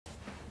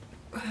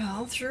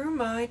Well, through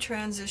my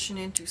transition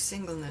into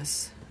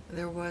singleness,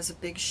 there was a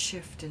big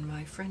shift in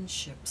my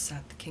friendships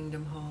at the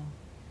Kingdom Hall.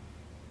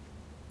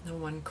 No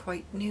one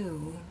quite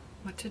knew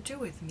what to do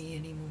with me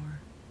anymore.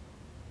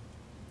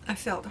 I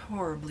felt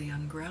horribly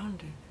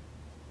ungrounded.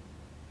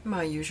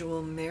 My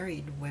usual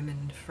married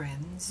women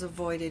friends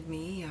avoided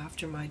me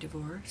after my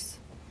divorce.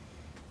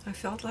 I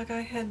felt like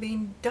I had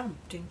been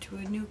dumped into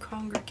a new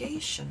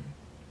congregation.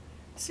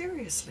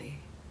 Seriously.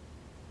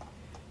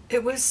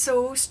 It was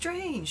so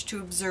strange to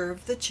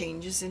observe the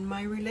changes in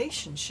my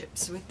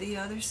relationships with the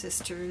other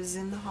sisters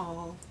in the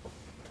hall.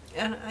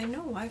 And I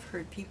know I've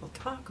heard people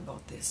talk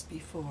about this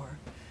before.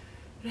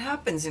 It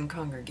happens in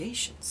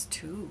congregations,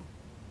 too.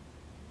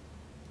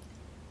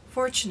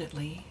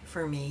 Fortunately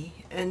for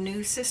me, a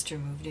new sister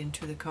moved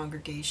into the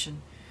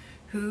congregation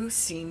who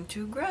seemed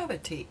to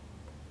gravitate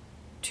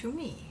to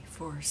me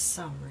for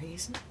some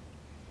reason.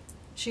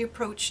 She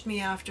approached me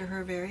after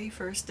her very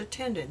first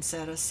attendance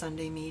at a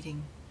Sunday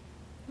meeting,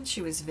 and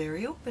she was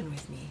very open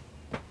with me,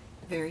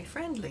 very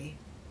friendly.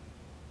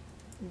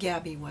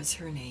 Gabi was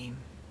her name.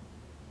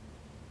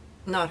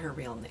 Not her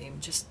real name,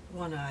 just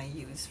one I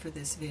use for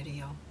this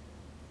video.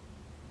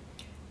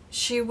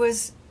 She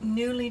was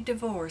newly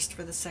divorced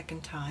for the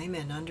second time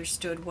and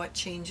understood what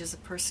changes a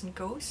person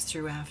goes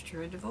through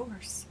after a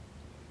divorce.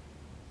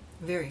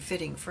 Very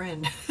fitting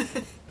friend.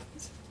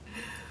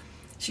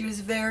 She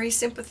was very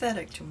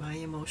sympathetic to my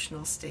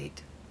emotional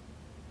state.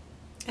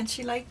 And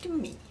she liked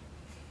me.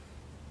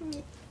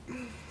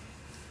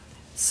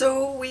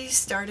 So we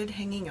started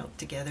hanging out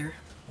together.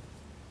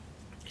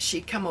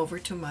 She'd come over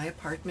to my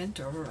apartment,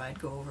 or I'd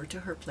go over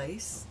to her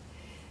place.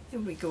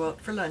 And we'd go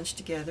out for lunch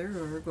together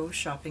or go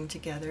shopping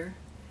together.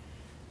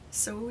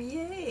 So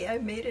yay, I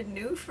made a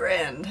new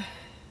friend.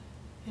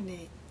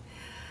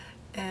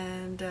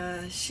 And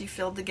she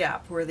filled the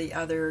gap where the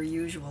other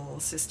usual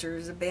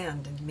sisters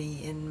abandoned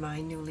me in my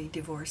newly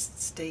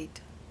divorced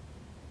state.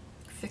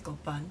 Fickle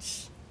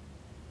bunch.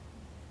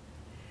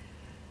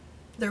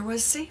 There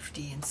was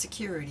safety and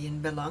security in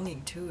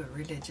belonging to a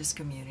religious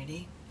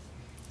community.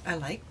 I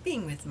liked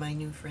being with my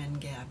new friend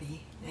Gabi.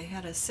 I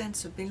had a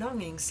sense of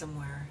belonging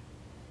somewhere.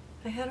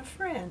 I had a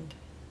friend.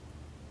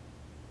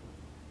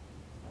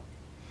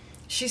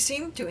 She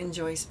seemed to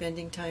enjoy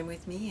spending time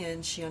with me,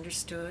 and she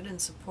understood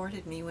and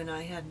supported me when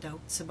I had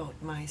doubts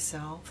about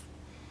myself.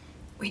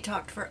 We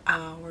talked for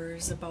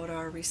hours about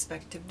our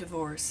respective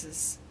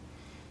divorces.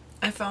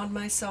 I found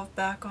myself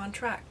back on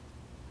track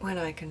when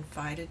I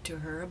confided to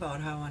her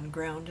about how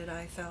ungrounded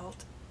I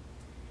felt.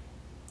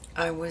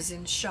 I was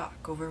in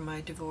shock over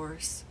my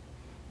divorce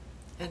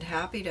and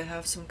happy to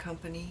have some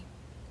company.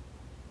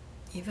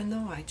 Even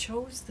though I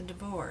chose the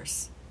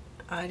divorce,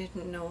 I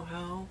didn't know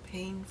how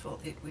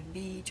painful it would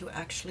be to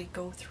actually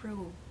go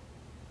through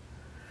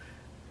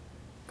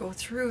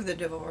the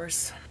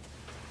divorce.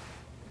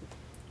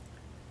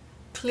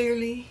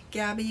 Clearly,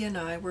 Gabi and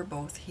I were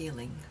both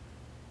healing.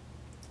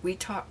 We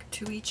talked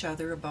to each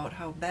other about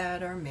how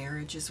bad our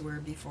marriages were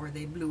before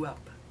they blew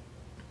up.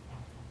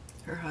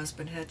 Her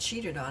husband had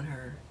cheated on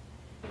her,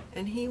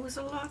 and he was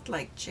a lot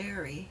like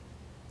Jerry,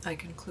 I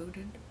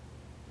concluded.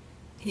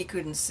 He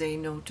couldn't say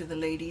no to the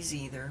ladies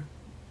either.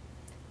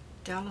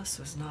 Dallas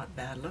was not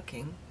bad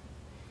looking.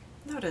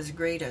 Not as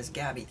great as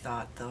Gabi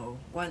thought, though.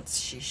 Once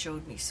she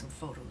showed me some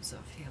photos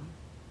of him.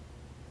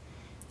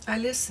 I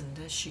listened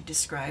as she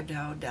described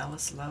how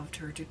Dallas loved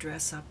her to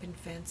dress up in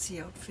fancy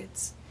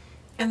outfits.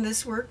 And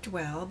this worked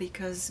well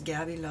because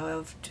Gabi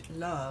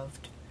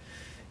loved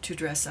to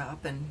dress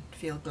up and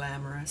feel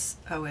glamorous.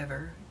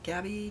 However,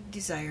 Gabi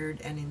desired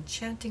an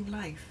enchanting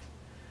life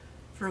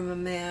from a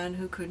man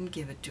who couldn't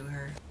give it to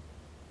her.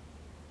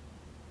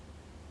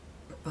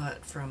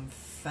 But from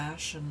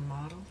fashion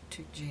model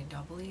to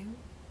JW?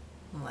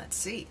 Let's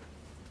see.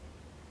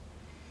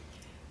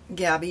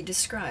 Gabi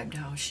described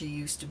how she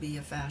used to be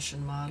a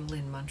fashion model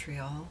in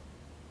Montreal.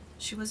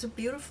 She was a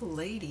beautiful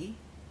lady,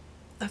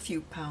 a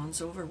few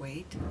pounds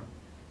overweight,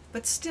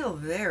 but still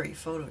very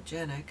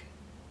photogenic.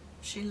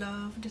 She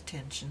loved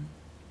attention.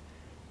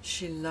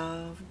 She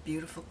loved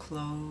beautiful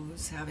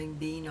clothes, having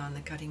been on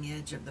the cutting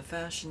edge of the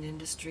fashion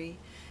industry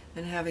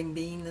and having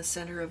been the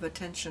center of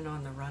attention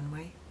on the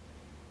runway.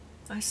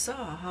 I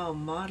saw how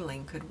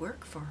modeling could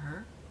work for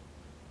her.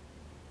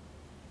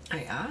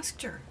 I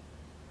asked her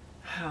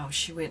how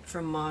she went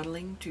from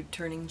modeling to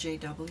turning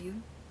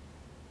JW.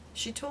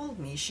 She told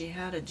me she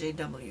had a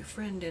JW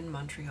friend in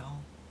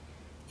Montreal.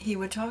 He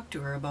would talk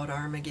to her about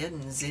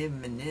Armageddon's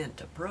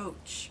imminent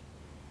approach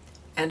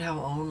and how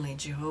only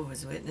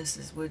Jehovah's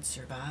Witnesses would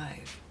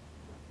survive.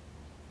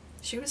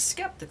 She was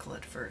skeptical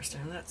at first,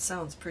 and that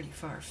sounds pretty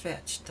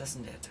far-fetched,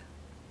 doesn't it?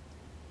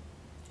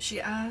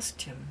 She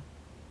asked him,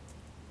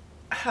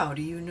 "How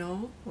do you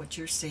know what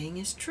you're saying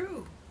is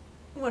true?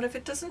 What if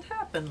it doesn't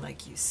happen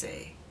like you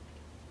say?"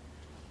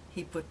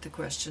 He put the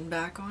question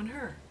back on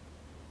her.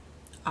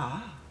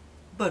 "Ah,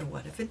 but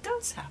what if it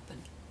does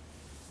happen?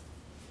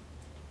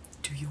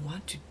 Do you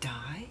want to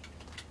die?"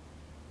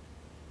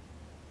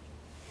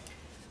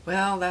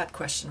 Well, that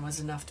question was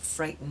enough to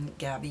frighten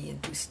Gabi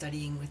into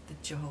studying with the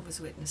Jehovah's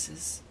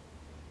Witnesses.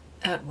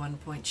 At one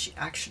point, she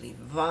actually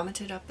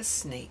vomited up a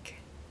snake.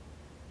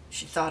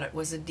 She thought it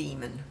was a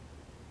demon.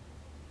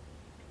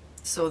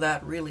 So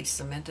that really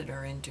cemented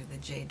her into the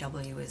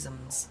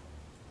JW-isms.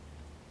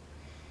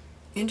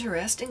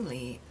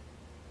 Interestingly,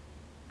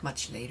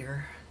 much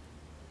later,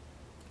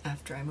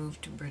 after I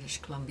moved to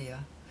British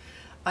Columbia,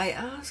 I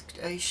asked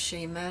a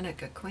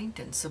shamanic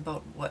acquaintance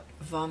about what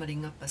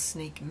vomiting up a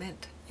snake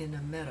meant in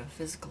a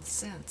metaphysical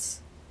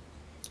sense.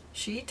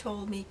 She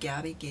told me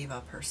Gabi gave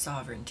up her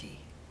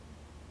sovereignty,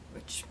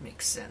 which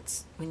makes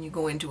sense. When you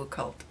go into a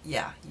cult,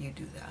 yeah, you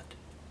do that.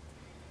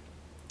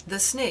 The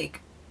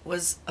snake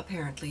was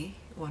apparently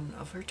one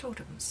of her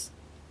totems.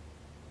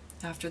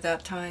 After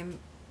that time,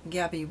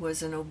 Gabi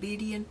was an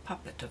obedient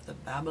puppet of the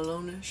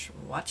Babylonish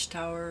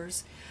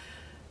watchtower's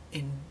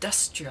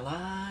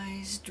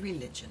industrialized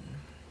religion.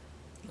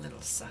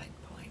 Little side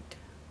point.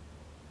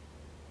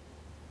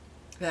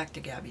 Back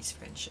to Gabi's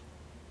friendship.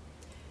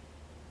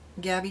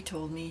 Gabi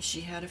told me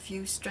she had a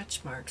few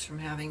stretch marks from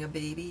having a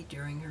baby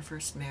during her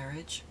first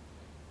marriage,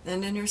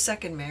 and in her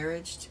second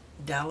marriage,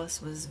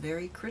 Dallas was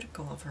very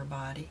critical of her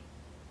body.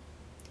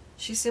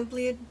 She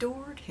simply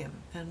adored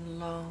him and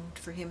longed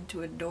for him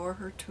to adore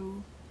her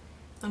too.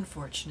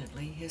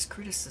 Unfortunately, his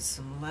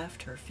criticism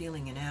left her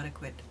feeling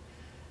inadequate,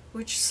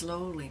 which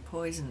slowly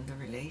poisoned the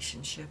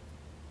relationship.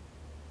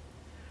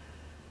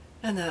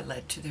 And that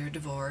led to their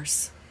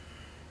divorce.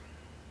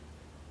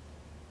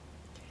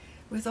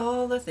 With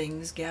all the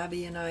things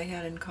Gabi and I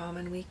had in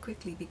common, we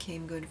quickly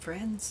became good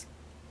friends.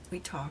 We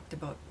talked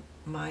about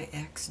my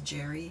ex,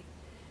 Jerry,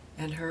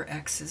 and her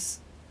exes,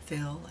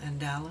 Phil and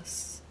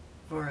Dallas,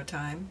 for a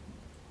time.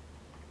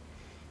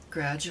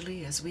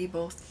 Gradually, as we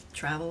both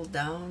traveled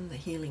down the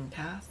healing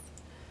path,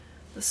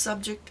 the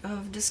subject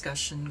of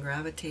discussion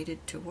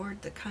gravitated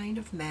toward the kind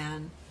of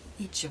man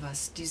each of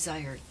us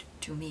desired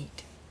to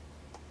meet,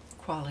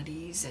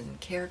 qualities and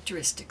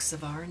characteristics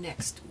of our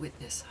next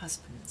witness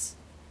husbands.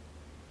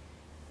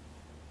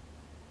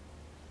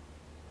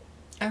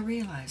 I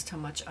realized how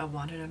much I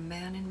wanted a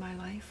man in my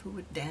life who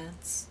would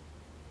dance.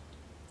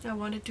 I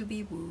wanted to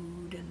be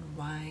wooed and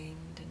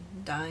wined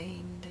and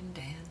dined and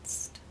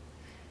danced.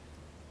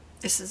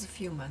 This is a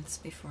few months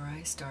before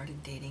I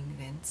started dating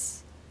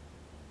Vince.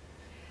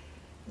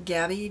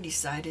 Gabi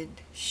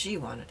decided she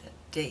wanted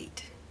a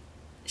date.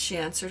 She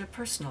answered a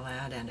personal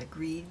ad and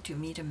agreed to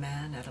meet a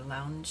man at a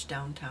lounge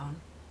downtown.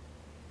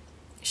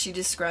 She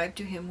described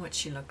to him what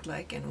she looked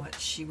like and what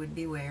she would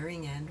be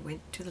wearing and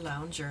went to the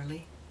lounge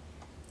early.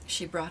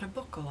 She brought a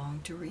book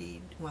along to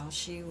read while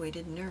she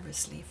waited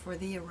nervously for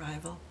the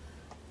arrival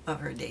of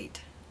her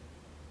date.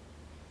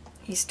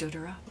 He stood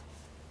her up.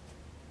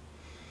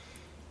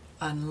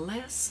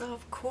 Unless,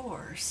 of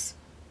course,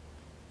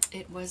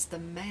 it was the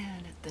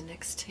man at the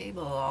next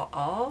table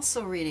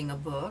also reading a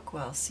book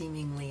while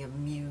seemingly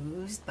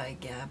amused by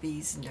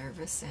Gabi's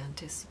nervous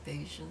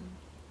anticipation.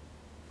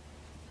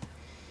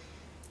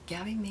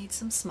 Gabi made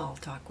some small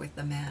talk with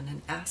the man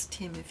and asked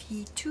him if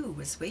he too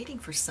was waiting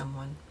for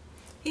someone.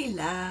 He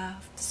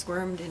laughed,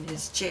 squirmed in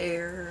his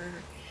chair,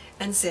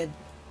 and said,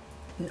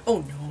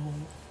 "Oh no."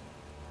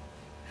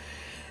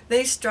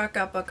 They struck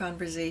up a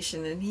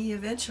conversation and he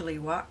eventually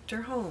walked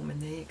her home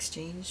and they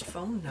exchanged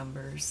phone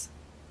numbers.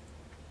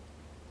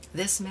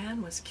 This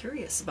man was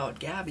curious about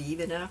Gabi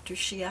even after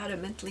she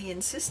adamantly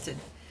insisted.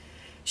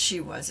 She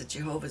was a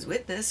Jehovah's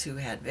Witness who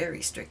had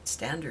very strict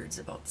standards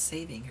about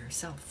saving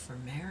herself for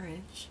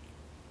marriage.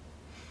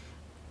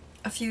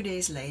 A few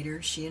days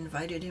later, she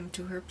invited him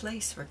to her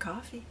place for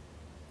coffee.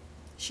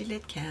 She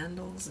lit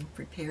candles and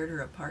prepared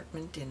her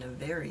apartment in a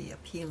very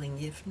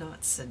appealing, if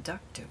not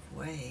seductive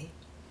way,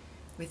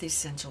 with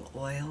essential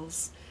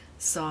oils,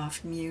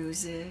 soft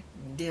music,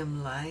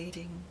 dim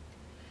lighting.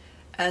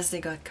 As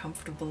they got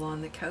comfortable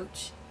on the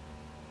couch,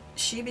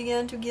 she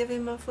began to give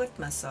him a foot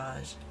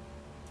massage.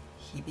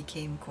 He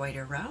became quite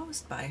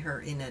aroused by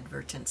her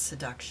inadvertent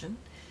seduction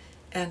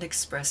and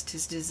expressed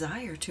his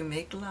desire to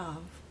make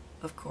love.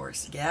 Of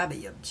course,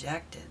 Gabi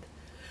objected.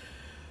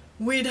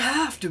 "We'd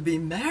have to be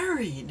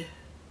married."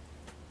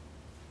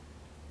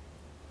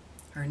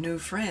 Her new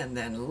friend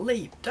then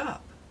leaped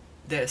up,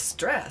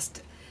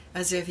 distressed,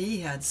 as if he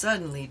had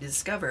suddenly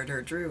discovered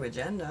her true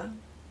agenda.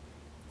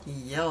 He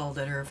yelled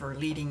at her for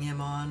leading him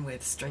on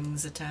with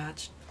strings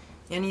attached,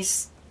 and he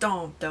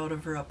stomped out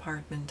of her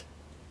apartment.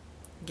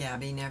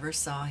 Gabi never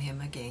saw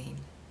him again.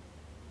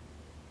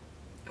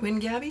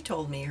 When Gabi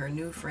told me her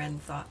new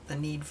friend thought the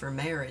need for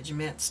marriage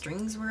meant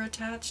strings were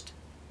attached,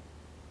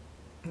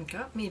 it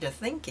got me to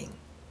thinking.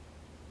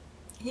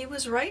 He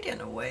was right in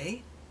a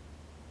way.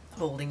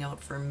 Holding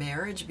out for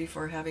marriage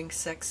before having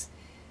sex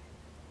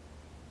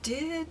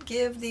did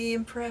give the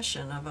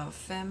impression of a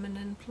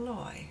feminine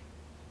ploy,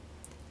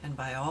 and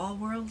by all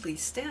worldly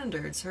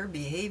standards, her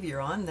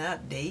behavior on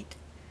that date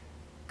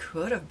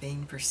could have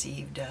been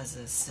perceived as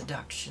a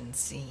seduction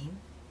scene.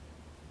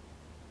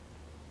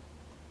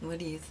 What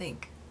do you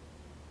think?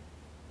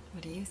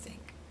 What do you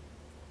think?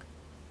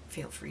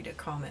 Feel free to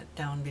comment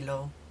down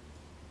below.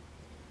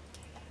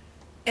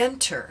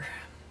 Enter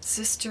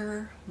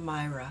Sister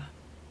Myra.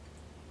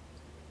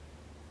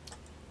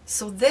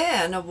 So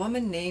then a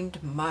woman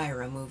named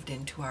Myra moved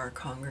into our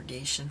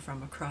congregation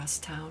from across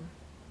town.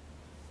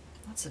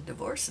 Lots of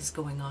divorces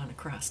going on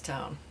across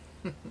town.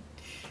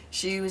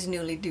 She was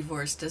newly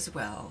divorced as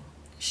well.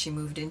 She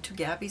moved into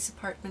Gabi's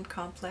apartment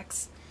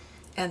complex,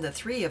 and the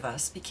three of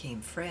us became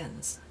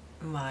friends.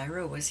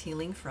 Myra was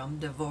healing from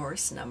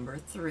divorce number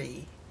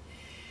 3.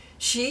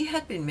 She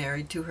had been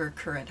married to her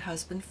current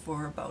husband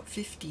for about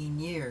 15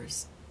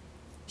 years.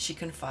 She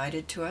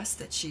confided to us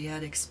that she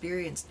had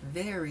experienced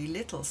very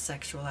little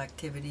sexual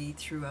activity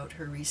throughout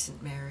her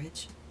recent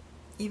marriage.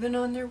 Even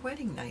on their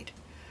wedding night,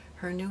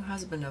 her new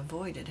husband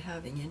avoided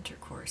having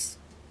intercourse.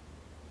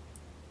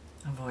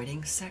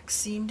 Avoiding sex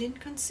seemed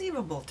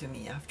inconceivable to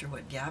me after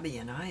what Gabi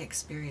and I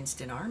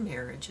experienced in our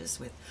marriages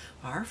with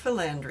our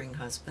philandering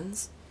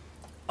husbands.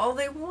 All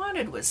they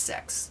wanted was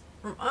sex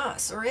from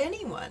us or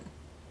anyone.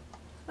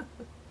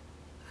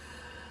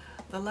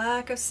 The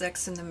lack of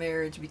sex in the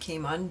marriage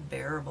became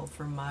unbearable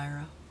for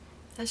Myra.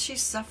 As she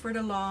suffered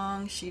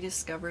along, she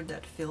discovered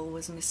that Phil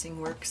was missing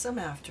work some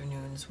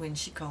afternoons when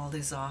she called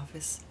his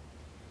office.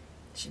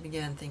 She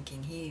began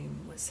thinking he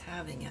was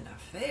having an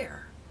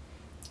affair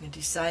and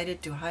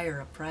decided to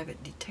hire a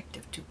private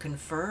detective to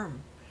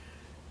confirm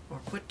or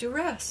put to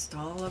rest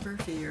all of her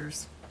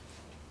fears.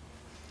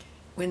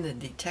 When the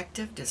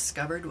detective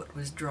discovered what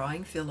was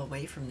drawing Phil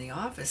away from the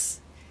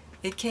office,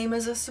 it came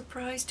as a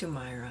surprise to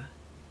Myra.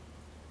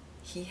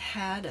 He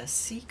had a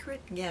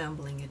secret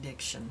gambling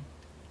addiction.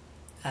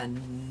 A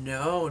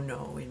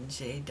no-no in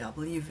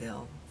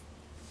JWville.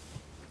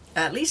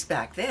 At least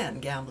back then,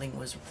 gambling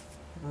was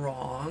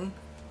wrong.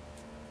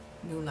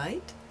 New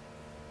light?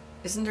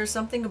 Isn't there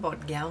something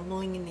about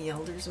gambling in the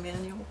Elder's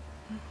Manual?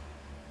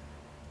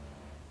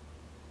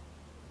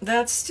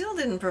 That still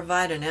didn't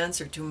provide an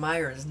answer to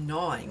Myra's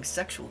gnawing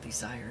sexual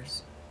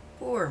desires.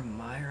 Poor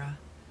Myra.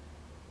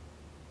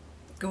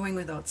 Going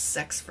without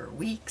sex for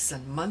weeks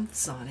and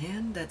months on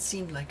end, that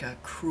seemed like a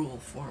cruel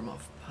form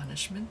of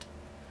punishment.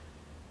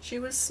 She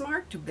was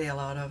smart to bail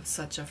out of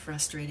such a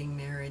frustrating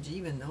marriage,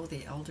 even though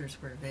the elders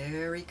were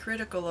very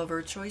critical of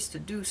her choice to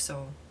do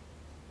so.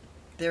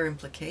 Their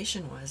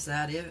implication was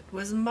that it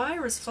was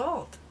Myra's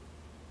fault.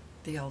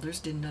 The elders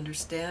didn't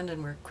understand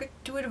and were quick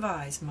to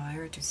advise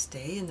Myra to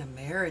stay in the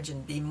marriage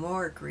and be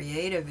more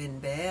creative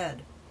in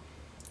bed.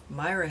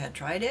 Myra had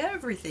tried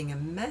everything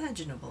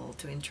imaginable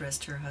to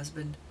interest her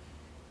husband.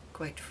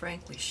 Quite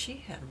frankly,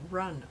 she had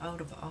run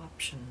out of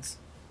options.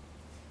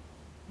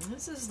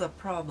 This is the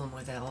problem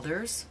with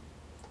elders.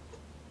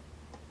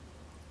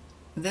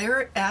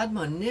 Their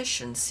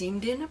admonition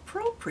seemed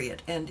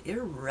inappropriate and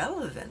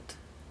irrelevant.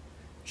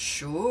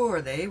 Sure,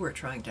 they were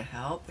trying to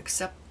help,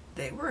 except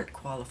they weren't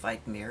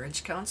qualified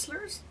marriage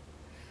counselors.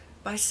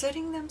 By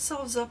setting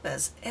themselves up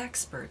as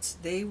experts,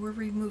 they were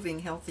removing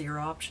healthier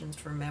options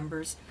for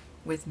members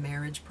with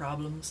marriage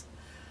problems.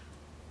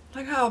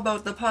 Like, how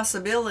about the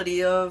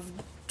possibility of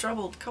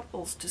troubled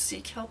couples to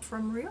seek help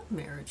from real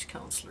marriage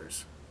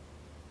counselors?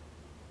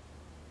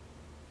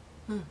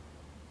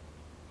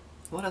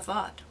 What a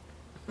thought.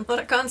 What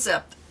a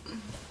concept.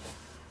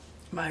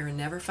 Myra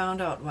never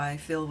found out why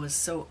Phil was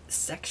so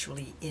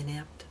sexually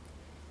inept.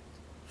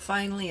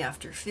 Finally,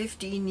 after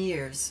 15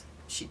 years,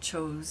 she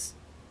chose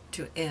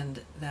to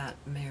end that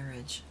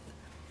marriage.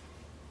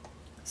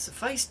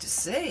 Suffice to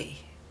say,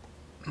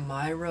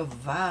 Myra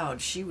vowed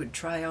she would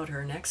try out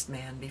her next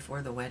man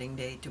before the wedding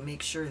day to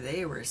make sure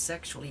they were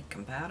sexually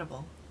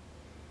compatible.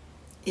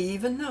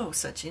 Even though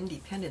such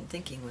independent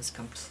thinking was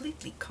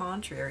completely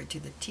contrary to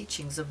the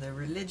teachings of their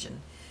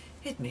religion,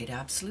 it made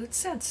absolute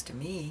sense to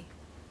me.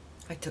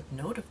 I took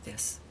note of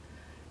this.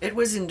 It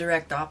was in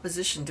direct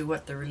opposition to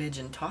what the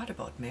religion taught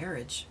about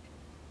marriage.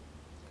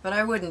 But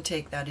I wouldn't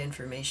take that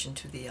information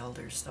to the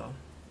elders, though.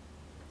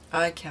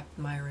 I kept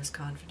Myra's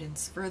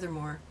confidence.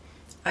 Furthermore,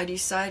 I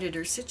decided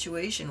her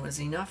situation was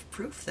enough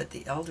proof that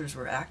the elders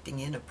were acting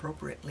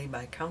inappropriately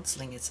by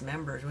counseling its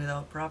members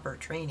without proper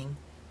training.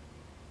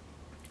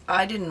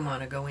 I didn't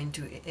want to go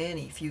into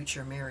any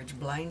future marriage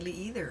blindly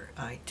either.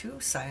 I too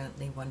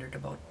silently wondered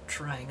about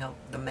trying out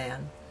the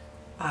man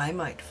I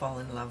might fall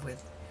in love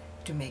with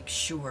to make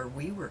sure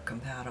we were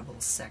compatible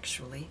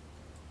sexually.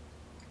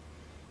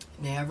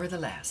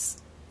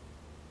 Nevertheless,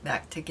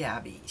 back to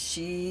Gabi.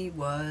 She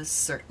was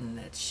certain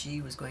that she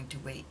was going to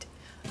wait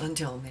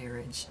until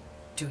marriage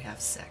to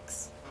have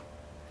sex.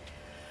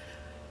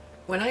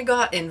 When I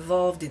got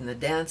involved in the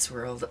dance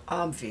world,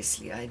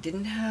 obviously I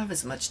didn't have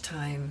as much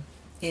time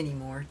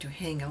anymore to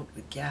hang out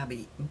with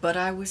Gabi, but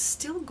I was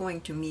still going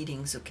to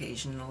meetings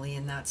occasionally,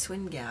 and that's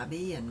when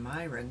Gabi and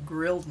Myra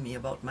grilled me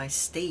about my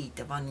state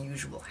of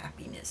unusual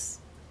happiness.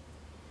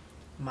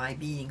 My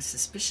being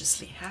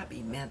suspiciously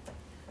happy meant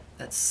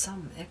that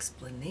some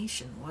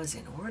explanation was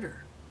in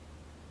order.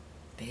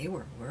 They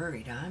were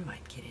worried I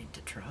might get into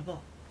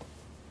trouble.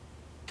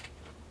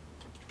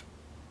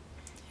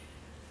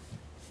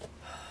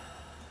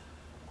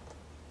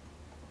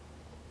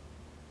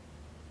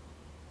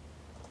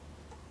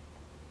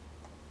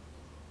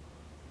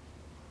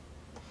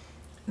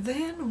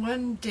 Then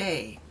one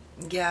day,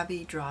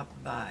 Gabi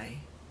dropped by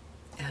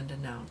and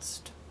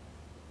announced,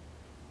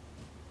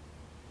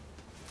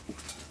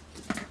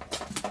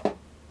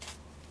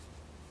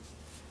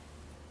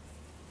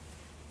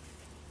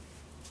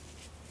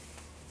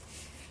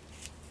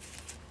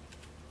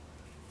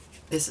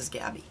 This is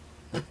Gabi.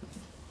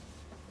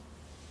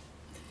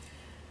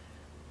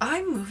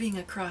 I'm moving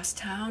across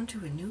town to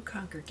a new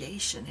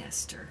congregation,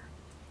 Esther.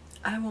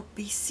 I won't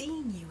be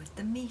seeing you at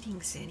the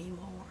meetings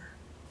anymore.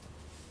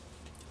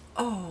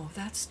 Oh,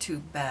 that's too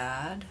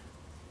bad.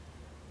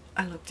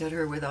 I looked at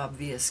her with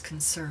obvious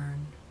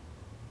concern.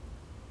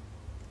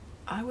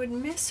 I would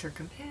miss her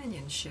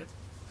companionship.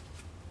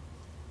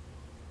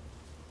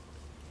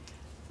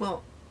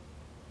 Well,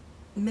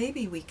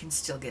 maybe we can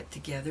still get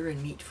together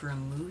and meet for a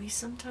movie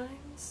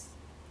sometimes.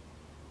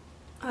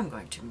 I'm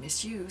going to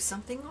miss you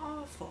something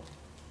awful.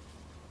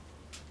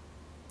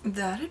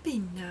 That'd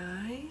be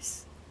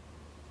nice.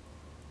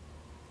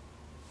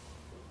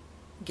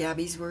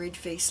 Gabi's worried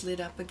face lit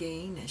up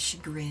again as she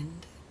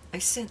grinned. I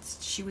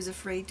sensed she was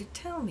afraid to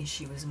tell me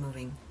she was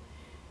moving.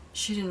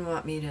 She didn't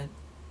want me to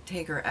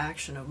take her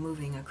action of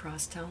moving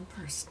across town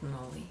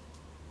personally.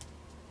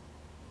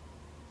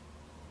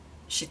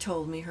 She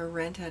told me her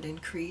rent had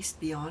increased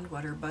beyond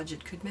what her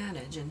budget could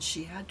manage, and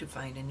she had to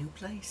find a new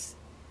place.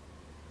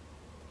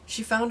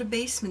 She found a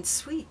basement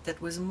suite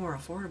that was more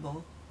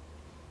affordable.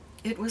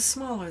 It was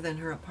smaller than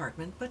her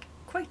apartment, but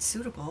quite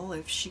suitable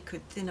if she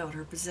could thin out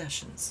her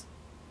possessions.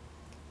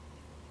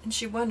 And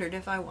she wondered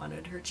if I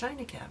wanted her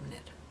china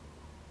cabinet.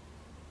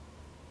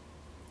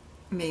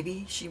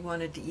 Maybe she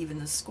wanted to even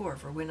the score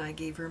for when I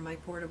gave her my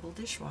portable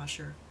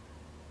dishwasher,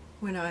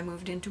 when I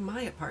moved into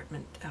my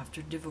apartment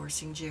after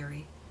divorcing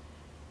Jerry.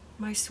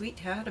 My suite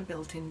had a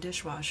built-in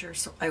dishwasher,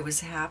 so I was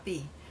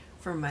happy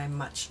for my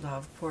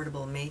much-loved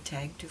portable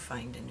Maytag to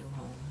find a new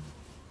home.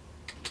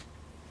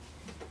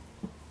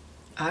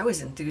 I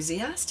was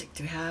enthusiastic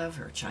to have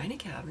her china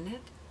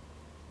cabinet.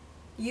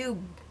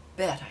 You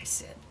bet, I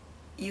said.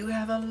 You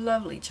have a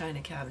lovely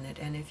china cabinet,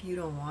 and if you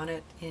don't want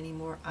it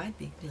anymore, I'd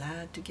be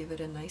glad to give it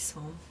a nice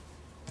home.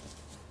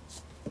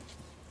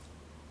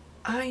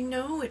 I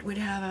know it would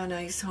have a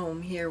nice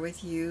home here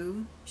with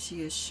you,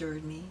 she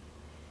assured me,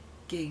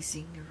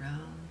 gazing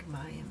around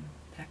my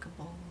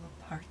impeccable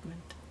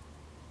apartment.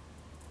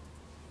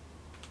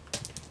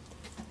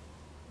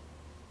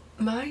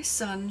 My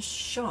son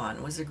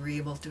Sean was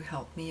agreeable to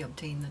help me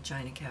obtain the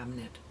china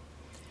cabinet.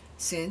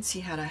 Since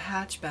he had a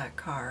hatchback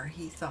car,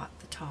 he thought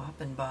the top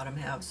and bottom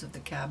halves of the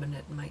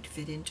cabinet might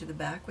fit into the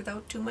back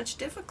without too much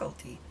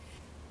difficulty.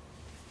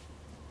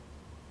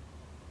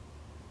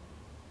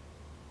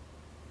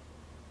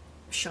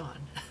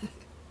 Sean.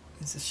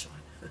 This is Sean.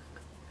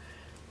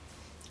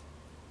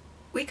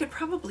 We could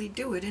probably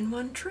do it in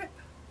one trip,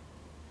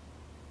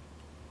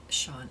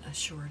 Sean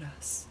assured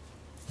us.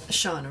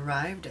 Sean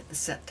arrived at the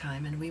set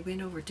time, and we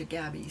went over to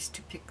Gabi's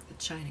to pick the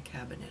china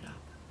cabinet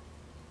up.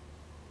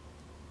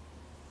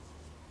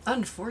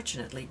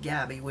 Unfortunately,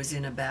 Gabi was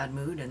in a bad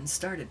mood and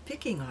started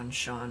picking on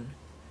Sean,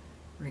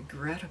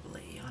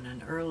 regrettably, on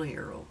an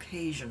earlier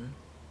occasion.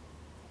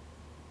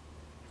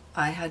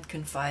 I had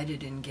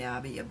confided in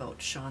Gabi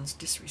about Sean's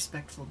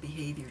disrespectful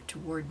behavior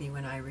toward me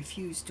when I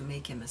refused to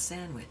make him a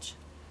sandwich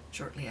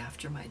shortly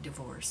after my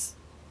divorce.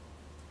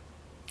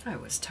 I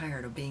was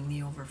tired of being the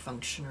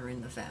overfunctioner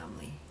in the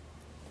family.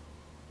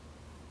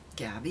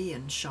 Gabi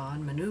and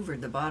Sean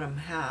maneuvered the bottom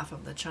half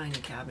of the china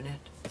cabinet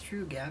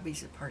through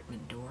Gabi's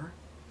apartment door,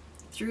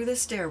 through the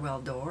stairwell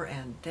door,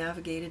 and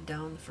navigated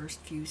down the first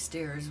few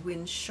stairs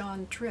when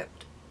Sean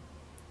tripped.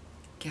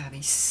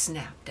 Gabi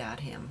snapped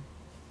at him.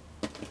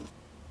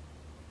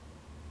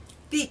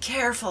 Be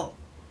careful!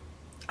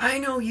 I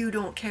know you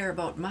don't care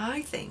about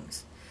my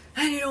things,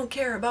 and you don't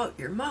care about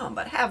your mom,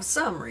 but have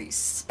some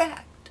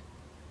respect.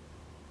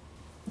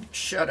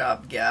 Shut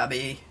up,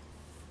 Gabi,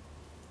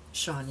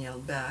 Sean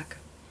yelled back.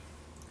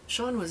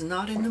 Sean was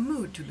not in the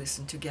mood to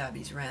listen to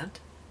Gabi's rant.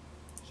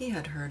 He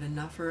had heard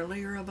enough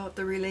earlier about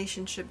the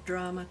relationship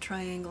drama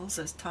triangles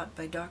as taught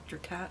by Dr.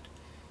 Cat,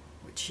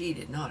 which he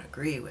did not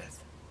agree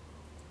with.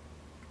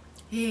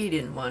 He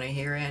didn't want to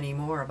hear any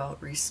more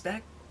about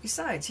respect.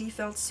 Besides, he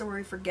felt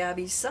sorry for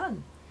Gabi's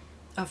son,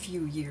 a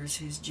few years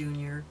his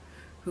junior,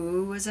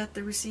 who was at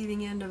the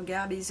receiving end of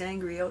Gabi's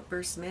angry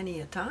outbursts many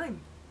a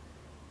time.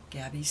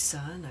 Gabi's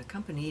son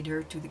accompanied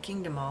her to the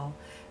Kingdom Hall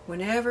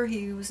whenever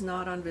he was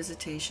not on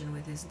visitation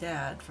with his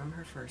dad from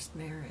her first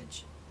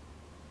marriage.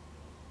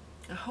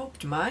 I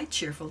hoped my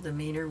cheerful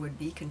demeanor would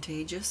be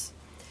contagious.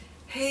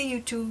 Hey,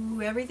 you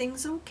two,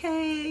 everything's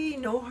okay,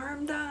 no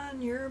harm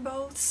done, you're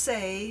both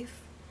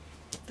safe.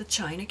 The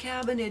china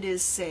cabinet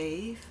is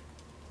safe.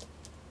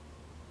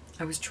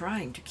 I was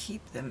trying to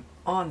keep them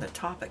on the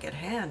topic at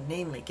hand,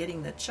 namely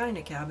getting the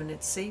china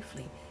cabinet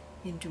safely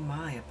into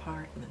my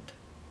apartment.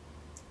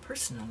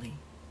 Personally,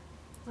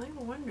 I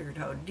wondered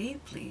how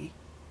deeply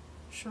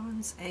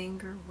Sean's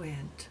anger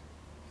went.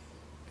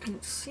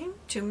 It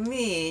seemed to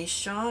me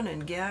Sean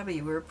and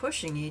Gabi were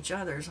pushing each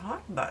other's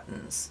hot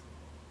buttons,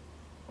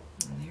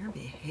 and their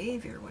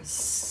behavior was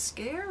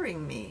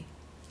scaring me.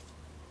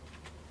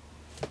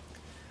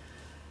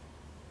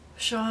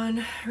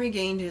 Sean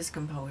regained his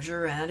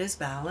composure and his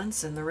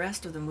balance, and the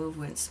rest of the move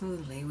went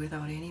smoothly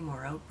without any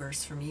more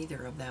outbursts from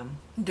either of them.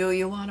 Do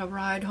you want a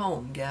ride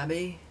home,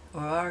 Gabi,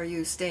 or are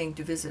you staying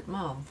to visit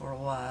Mom for a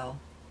while?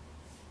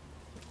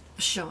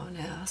 Sean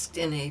asked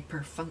in a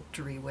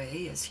perfunctory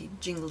way as he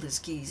jingled his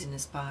keys in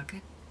his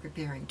pocket,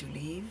 preparing to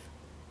leave.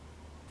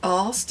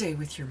 I'll stay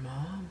with your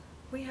mom.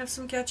 We have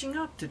some catching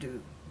up to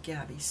do.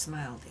 Gabi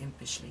smiled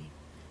impishly.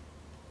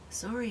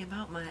 Sorry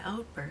about my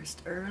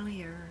outburst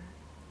earlier.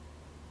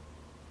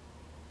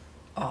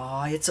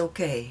 Aw, it's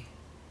okay,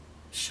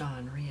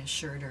 Sean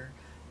reassured her.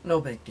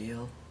 No big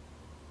deal.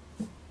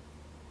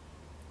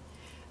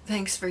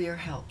 Thanks for your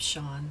help,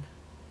 Sean.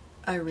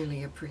 I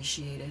really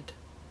appreciate it.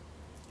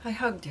 I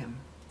hugged him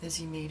as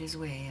he made his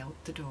way out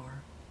the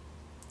door.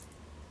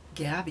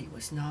 Gabi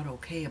was not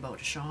okay about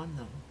Sean,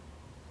 though.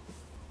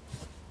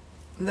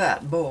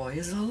 That boy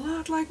is a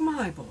lot like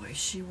my boy,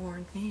 she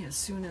warned me as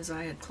soon as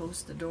I had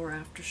closed the door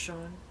after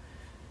Sean.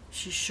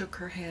 She shook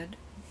her head,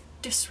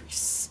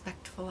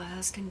 disrespectful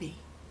as can be.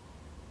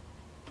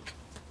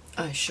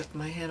 I shook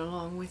my head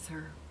along with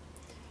her.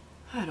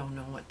 I don't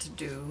know what to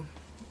do.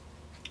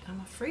 I'm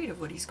afraid of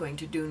what he's going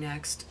to do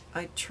next.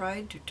 I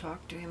tried to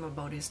talk to him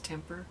about his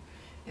temper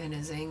and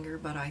his anger,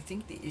 but I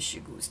think the issue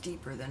goes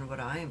deeper than what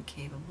I am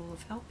capable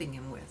of helping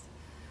him with.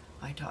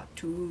 I taught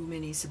too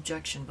many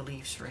subjection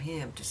beliefs for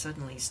him to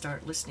suddenly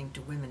start listening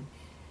to women,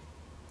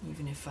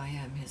 even if I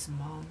am his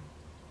mom.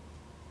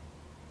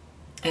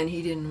 And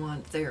he didn't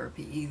want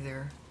therapy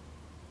either,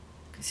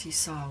 because he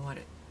saw what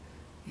it,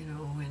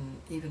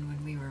 even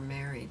when we were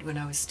married, when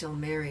I was still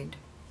married,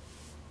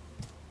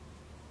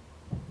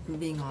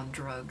 being on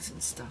drugs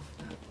and stuff,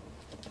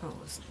 that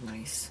was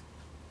nice.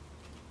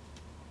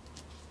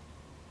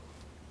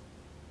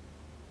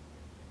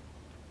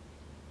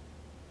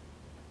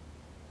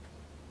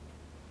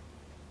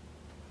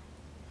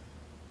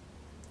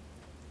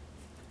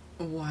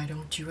 Why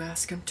don't you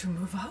ask him to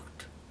move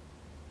out?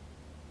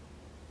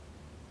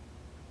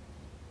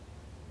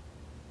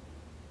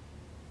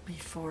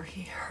 Before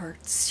he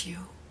hurts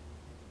you.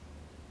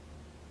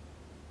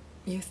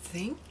 You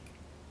think?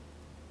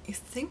 You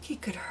think he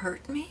could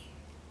hurt me?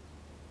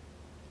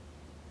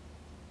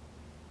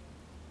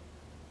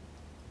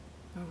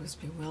 I was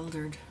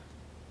bewildered.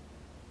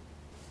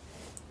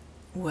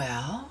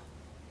 Well,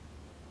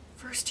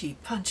 first he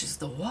punches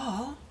the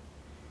wall.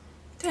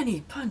 Then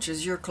he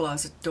punches your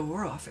closet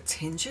door off its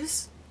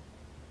hinges.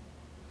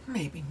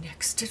 Maybe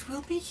next it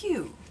will be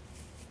you.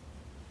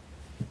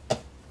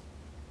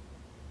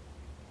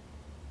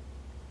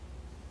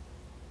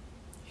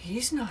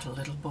 He's not a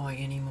little boy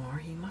anymore.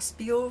 He must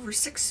be over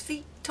 6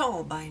 feet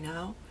tall by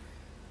now.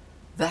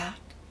 That,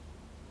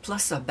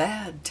 plus a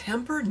bad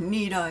temper,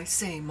 need I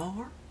say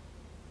more?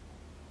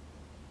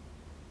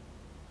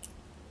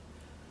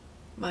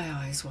 My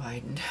eyes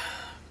widened.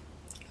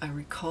 I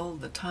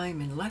recalled the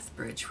time in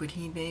Lethbridge when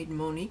he made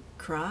Monique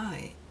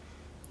cry,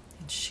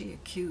 and she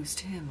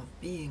accused him of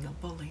being a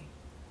bully.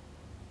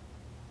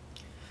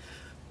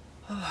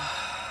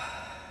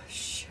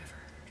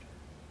 Shivered.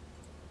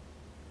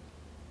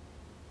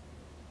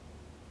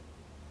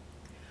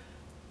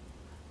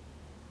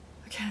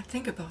 I can't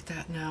think about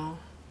that now.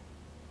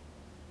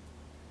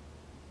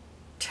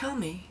 Tell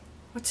me,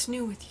 what's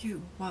new with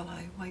you while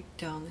I wipe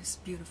down this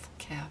beautiful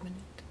cabinet?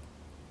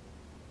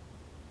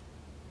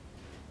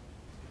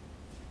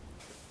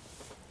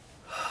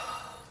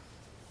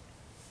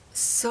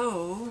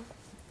 So,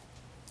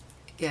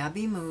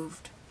 Gabi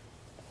moved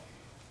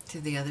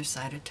to the other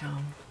side of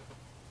town.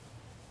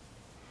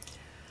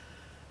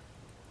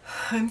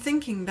 I'm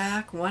thinking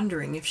back,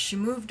 wondering if she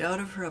moved out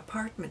of her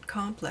apartment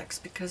complex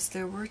because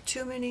there were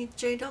too many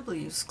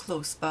JWs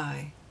close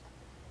by.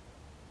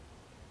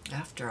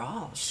 After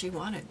all, she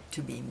wanted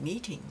to be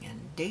meeting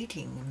and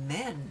dating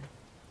men,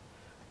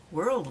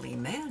 worldly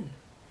men.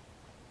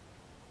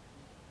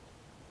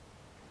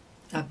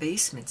 A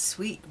basement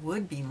suite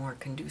would be more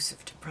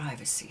conducive to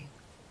privacy.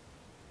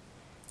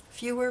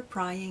 Fewer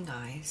prying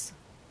eyes.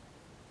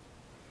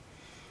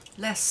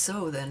 Less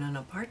so than an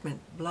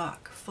apartment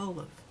block full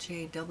of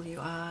JW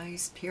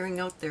eyes peering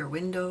out their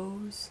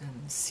windows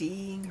and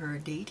seeing her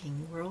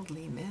dating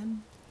worldly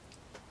men.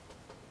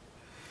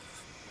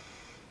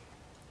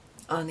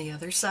 On the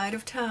other side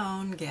of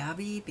town,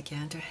 Gabi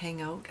began to hang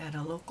out at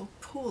a local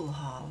pool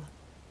hall,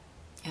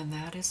 and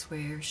that is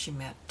where she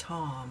met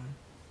Tom.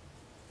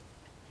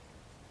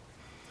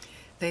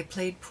 They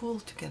played pool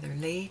together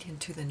late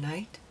into the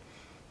night,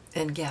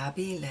 and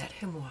Gabi let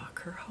him walk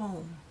her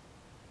home.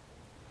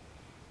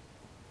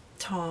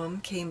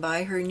 Tom came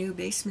by her new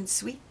basement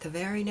suite the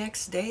very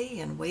next day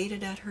and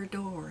waited at her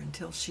door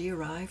until she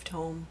arrived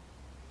home.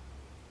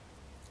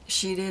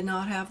 She did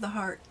not have the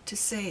heart to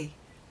say,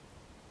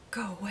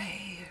 "Go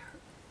away,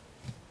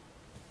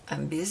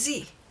 I'm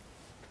busy."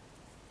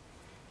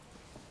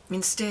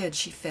 Instead,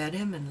 she fed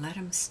him and let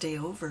him stay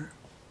over,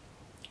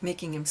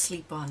 making him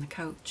sleep on the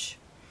couch.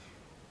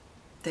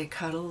 They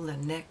cuddled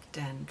and necked,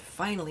 and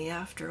finally,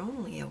 after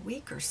only a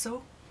week or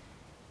so,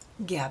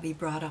 Gabi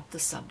brought up the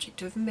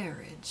subject of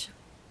marriage.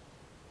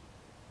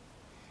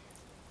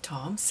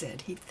 Tom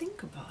said he'd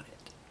think about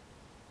it.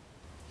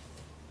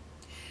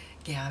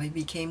 Gabi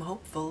became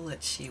hopeful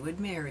that she would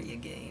marry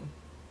again.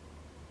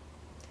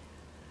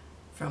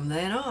 From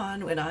then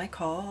on, when I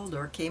called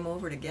or came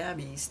over to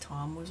Gabi's,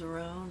 Tom was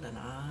around and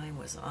I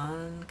was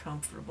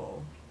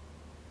uncomfortable.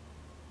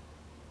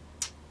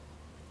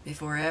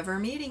 Before ever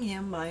meeting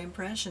him, my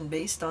impression,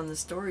 based on the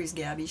stories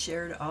Gabi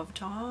shared of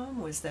Tom,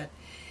 was that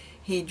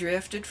he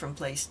drifted from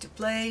place to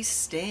place,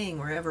 staying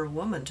wherever a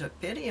woman took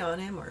pity on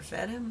him or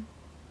fed him,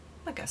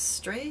 like a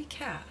stray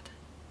cat.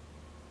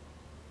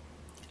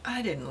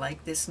 I didn't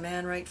like this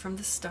man right from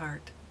the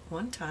start.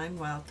 One time,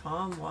 while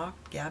Tom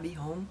walked Gabi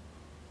home,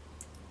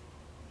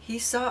 he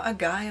saw a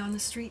guy on the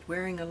street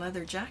wearing a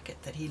leather jacket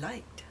that he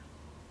liked.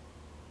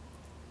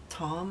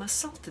 Tom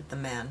assaulted the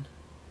man,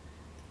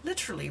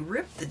 literally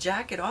ripped the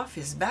jacket off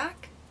his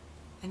back,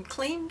 and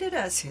claimed it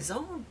as his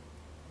own,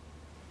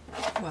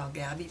 while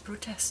Gabi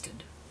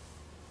protested.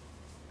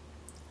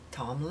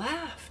 Tom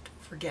laughed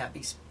for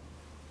Gabi's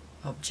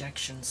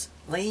objections,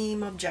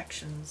 lame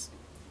objections.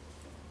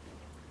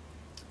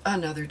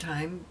 Another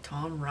time,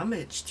 Tom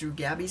rummaged through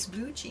Gabi's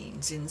blue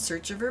jeans in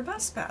search of her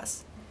bus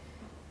pass.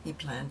 He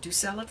planned to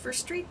sell it for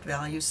street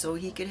value so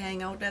he could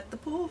hang out at the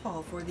pool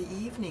hall for the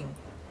evening.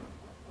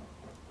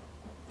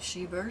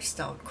 She burst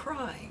out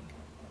crying.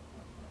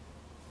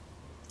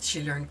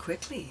 She learned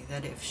quickly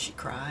that if she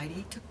cried,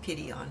 he took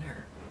pity on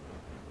her.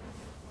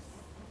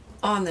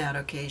 On that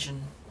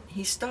occasion,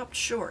 he stopped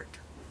short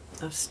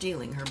of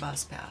stealing her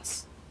bus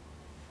pass.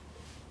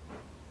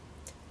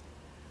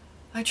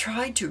 I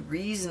tried to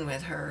reason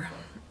with her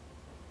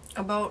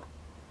about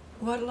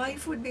what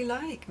life would be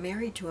like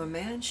married to a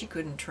man she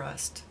couldn't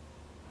trust.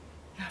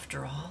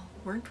 After all,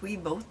 weren't we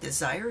both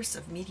desirous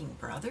of meeting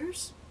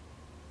brothers?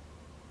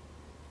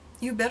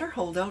 You better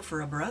hold out for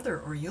a brother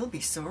or you'll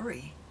be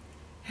sorry.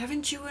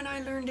 Haven't you and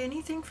I learned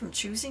anything from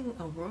choosing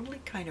a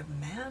worldly kind of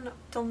man up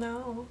till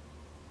now?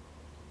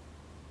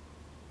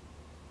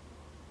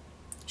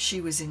 She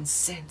was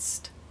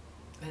incensed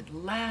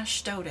and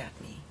lashed out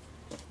at me.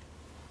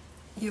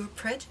 You're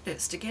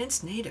prejudiced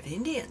against Native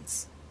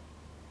Indians.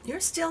 You're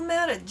still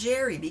mad at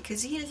Jerry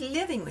because he is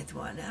living with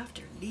one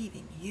after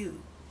leaving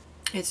you.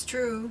 It's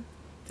true,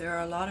 there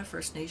are a lot of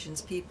First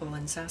Nations people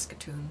in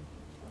Saskatoon,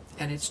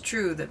 and it's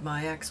true that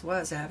my ex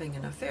was having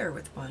an affair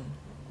with one.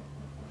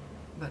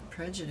 But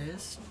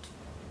prejudiced?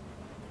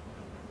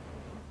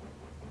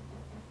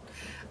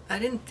 I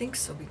didn't think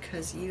so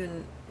because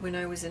even when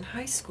I was in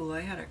high school,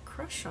 I had a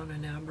crush on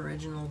an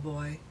Aboriginal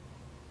boy.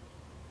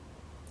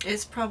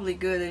 It's probably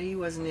good that he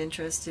wasn't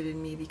interested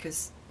in me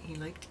because he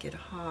liked to get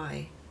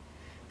high,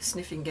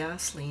 sniffing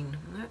gasoline,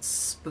 and that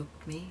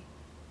spooked me.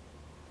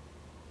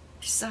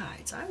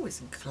 Besides, I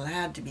was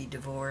glad to be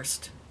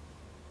divorced.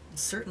 I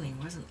certainly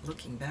wasn't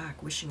looking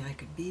back, wishing I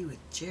could be with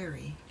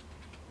Jerry.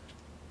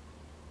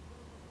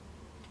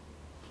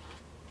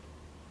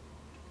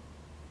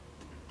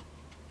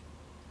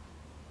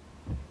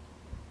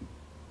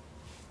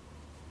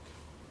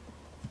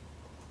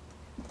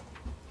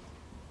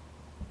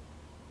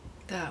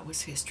 That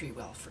was history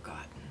well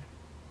forgotten.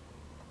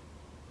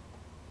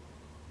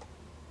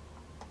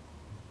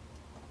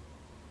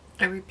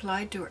 I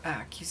replied to her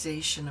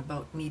accusation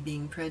about me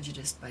being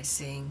prejudiced by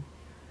saying,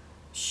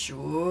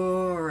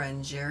 "Sure,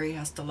 and Jerry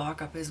has to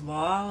lock up his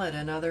wallet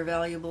and other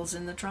valuables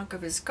in the trunk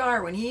of his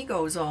car when he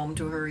goes home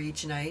to her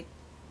each night.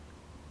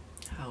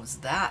 How's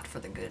that for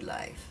the good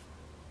life?"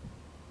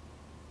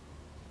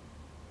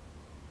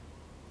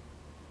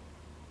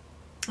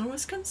 I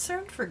was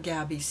concerned for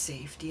Gabi's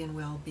safety and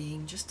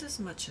well-being just as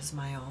much as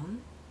my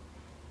own.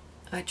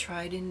 I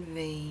tried in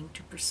vain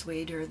to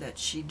persuade her that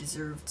she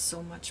deserved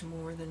so much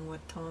more than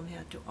what Tom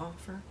had to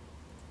offer.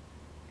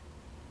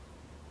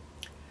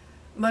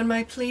 But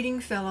my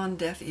pleading fell on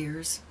deaf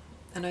ears,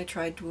 and I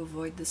tried to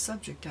avoid the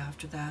subject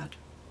after that.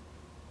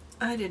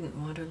 I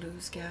didn't want to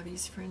lose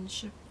Gabi's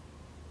friendship.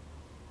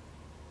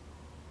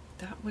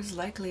 That was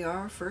likely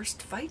our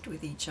first fight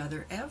with each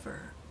other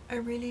ever. I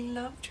really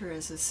loved her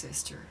as a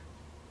sister.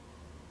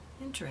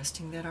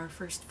 Interesting that our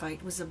first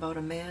fight was about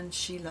a man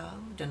she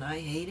loved and I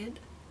hated.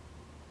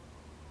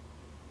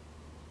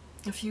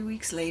 A few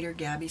weeks later,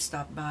 Gabi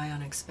stopped by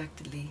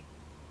unexpectedly.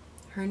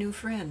 Her new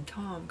friend,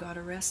 Tom, got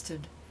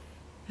arrested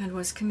and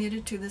was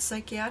committed to the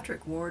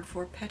psychiatric ward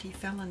for petty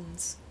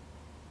felons.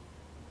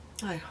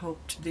 I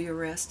hoped the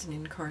arrest and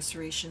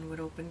incarceration would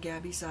open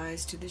Gabi's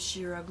eyes to the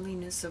sheer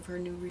ugliness of her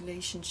new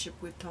relationship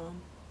with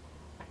Tom.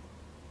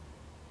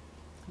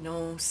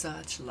 No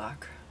such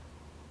luck.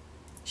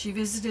 She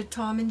visited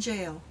Tom in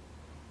jail.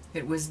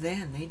 It was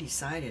then they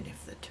decided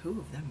if the two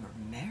of them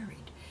were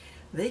married,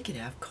 they could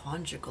have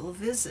conjugal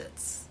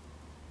visits.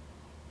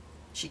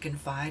 She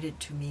confided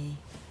to me,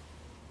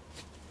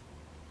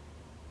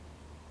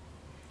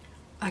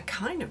 "I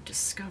kind of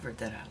discovered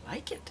that I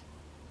like it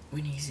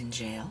when he's in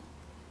jail,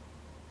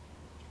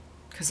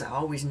 'cause I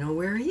always know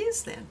where he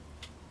is then.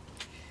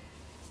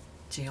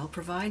 Jail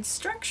provides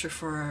structure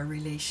for our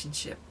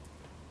relationship.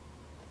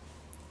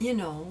 You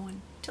know,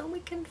 until we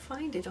can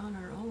find it on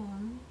our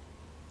own."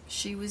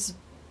 She was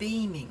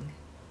beaming.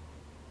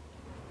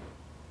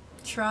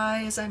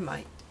 Try as I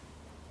might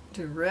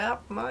to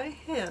wrap my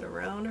head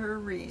around her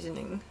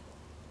reasoning,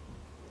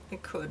 I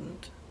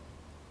couldn't.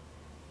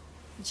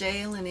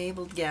 Jail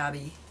enabled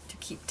Gabi to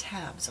keep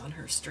tabs on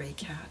her stray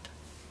cat.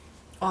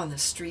 On the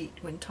street,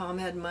 when Tom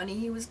had money,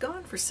 he was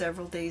gone for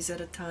several days at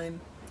a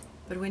time.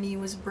 But when he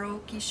was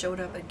broke, he showed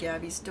up at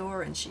Gabi's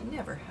door, and she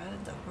never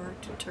had the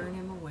heart to turn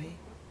him away.